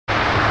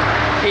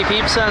Hey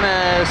peeps, on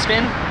a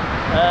spin.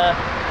 I'm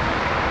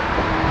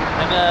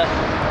at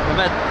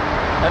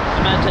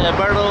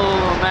Barlow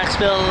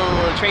Maxville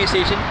train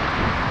station.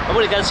 I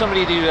would have got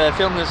somebody to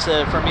film this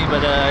for me,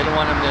 but I don't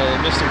want them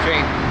to miss their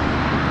train.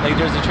 Like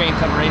there's a train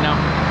coming right now,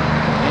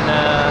 and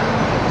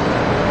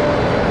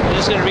I'm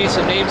just gonna read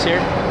some names here.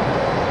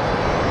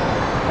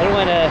 I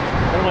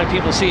don't want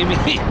people seeing me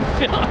film.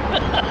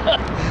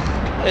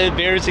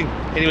 Embarrassing.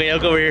 Anyway, I'll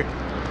go over here.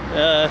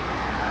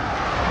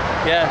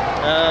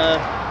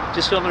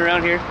 Just filming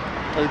around here.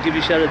 I'll give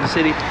you a shot of the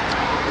city.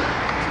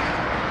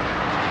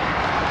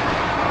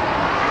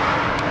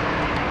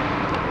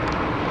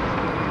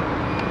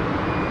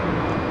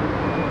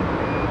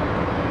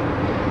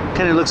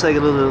 Kind of looks like a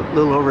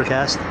little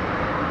overcast, and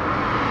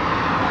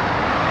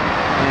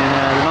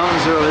the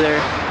mountains are over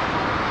there.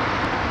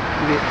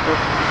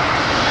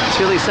 It's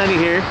really sunny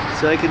here,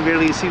 so I can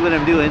barely see what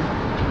I'm doing.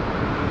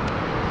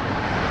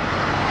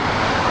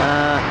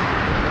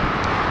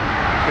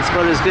 It's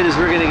about as good as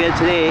we're gonna get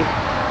today,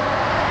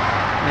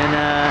 and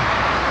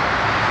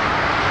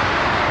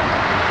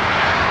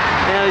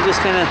now we're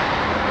just kind of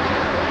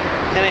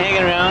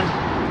hanging around,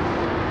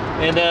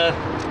 and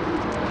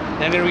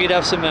I'm gonna read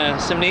off some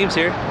names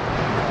here.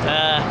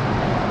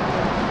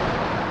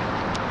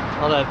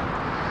 Hold on.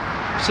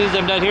 As soon as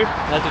I'm done here,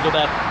 I have to go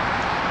back.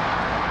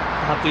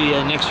 I'll have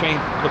the next train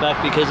go back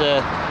because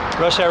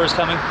rush hour is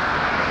coming.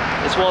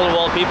 It's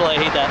wall-to-wall people. I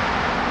hate that.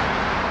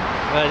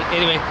 But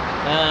anyway,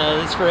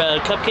 this is for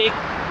Cupcake,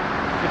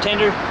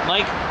 Pretender,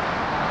 Mike,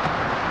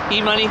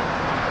 E-Money.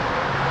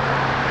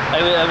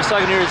 I was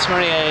talking to her this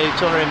morning. I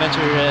told her I meant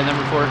her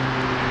number 4.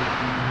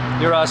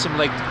 You're awesome,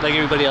 like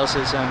everybody else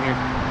is down here.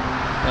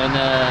 And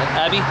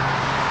Abby,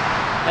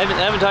 I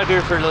haven't talked to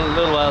her for a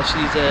little while.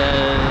 She's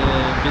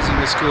busy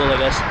with school, I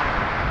guess,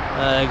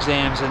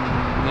 exams, and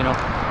you know.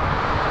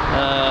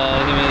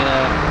 Anyway,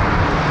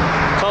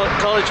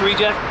 college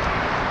reject.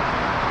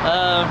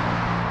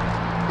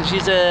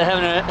 She's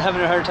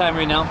having a hard time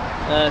right now.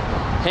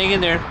 Hang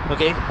in there,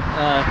 okay?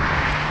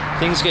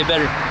 Things get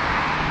better.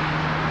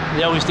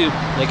 They always do.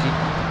 Like,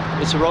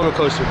 it's a roller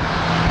coaster.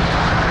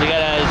 You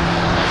gotta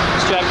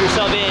strap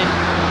yourself in,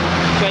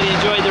 try to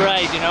enjoy the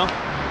ride, you know.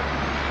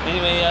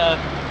 Anyway,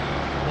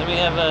 let me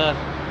have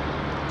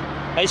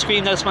ice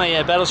cream. That's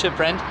my battleship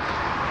friend,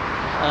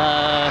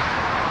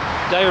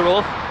 Dire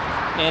Wolf,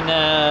 and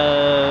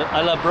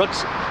I love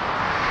Brooks.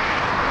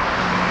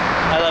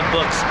 I love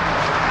books.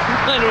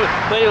 By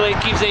the way,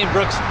 keep saying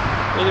Brooks.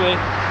 Anyway,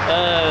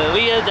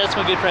 Leah, that's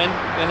my good friend,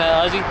 and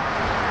Ozzy.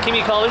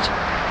 Kimmy College.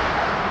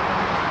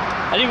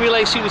 I didn't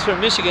realize she was from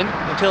Michigan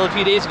until a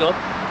few days ago.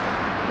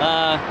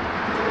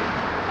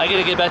 I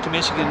gotta get back to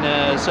Michigan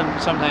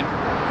sometime.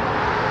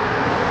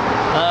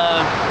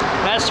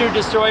 Master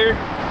Destroyer.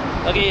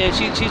 Okay,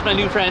 she's my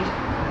new friend.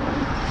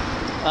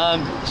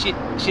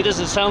 She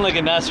doesn't sound like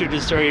a Master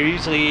Destroyer.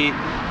 Usually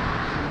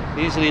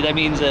that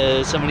means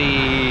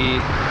somebody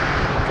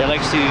that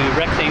likes to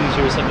wreck things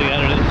or something. I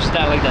don't know. She's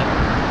not like that.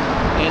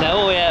 And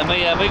oh yeah,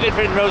 my good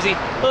friend Rosie.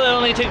 Well, it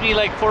only took me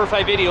like 4 or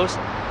 5 videos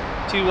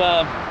to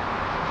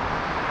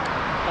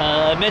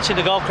mention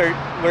the golf cart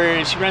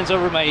where she runs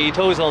over my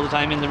toes all the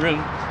time in the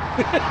room.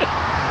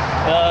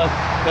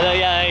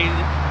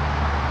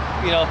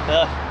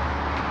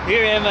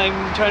 Here I am.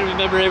 I'm trying to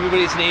remember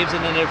everybody's names,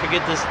 and then I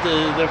forget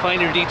the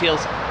finer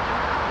details.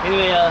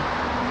 Anyway,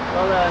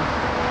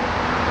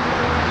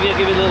 maybe I'll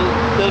give you a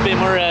little bit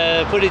more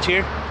footage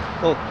here.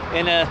 Oh,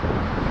 and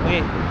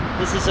okay,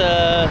 this is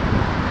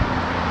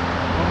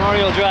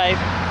Memorial Drive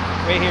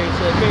right here. It's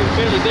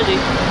fairly busy,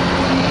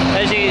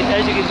 as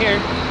you can hear.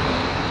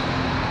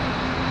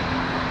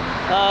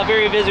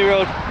 Very busy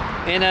road,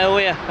 and oh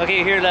yeah,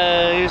 okay, here's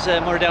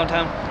more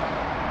downtown.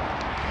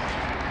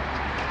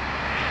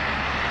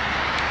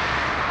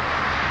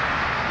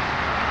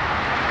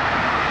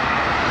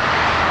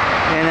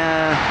 And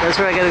that's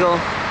where I gotta go.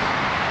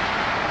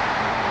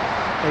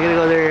 I gotta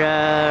go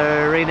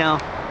there right now.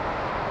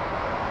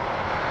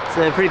 It's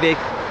pretty big,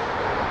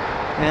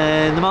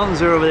 and the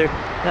mountains are over there.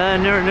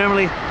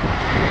 Normally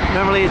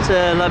it's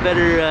a lot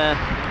better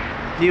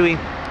viewing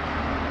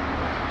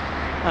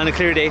on a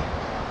clear day.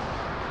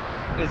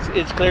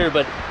 It's clear,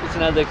 but it's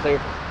not that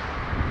clear,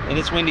 and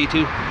it's windy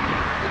too.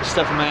 It's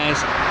stuff in my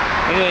eyes.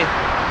 Anyway,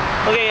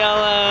 okay,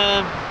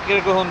 I'll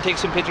gotta go home and take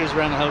some pictures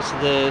around the house of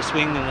the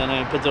swing, and then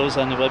I put those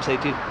on the website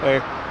too,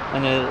 or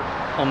on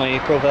my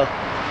profile.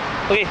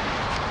 Okay,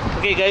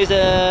 guys.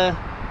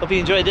 Hope you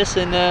enjoyed this,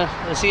 and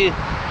I'll see you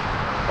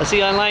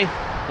online.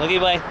 Okay,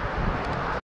 bye.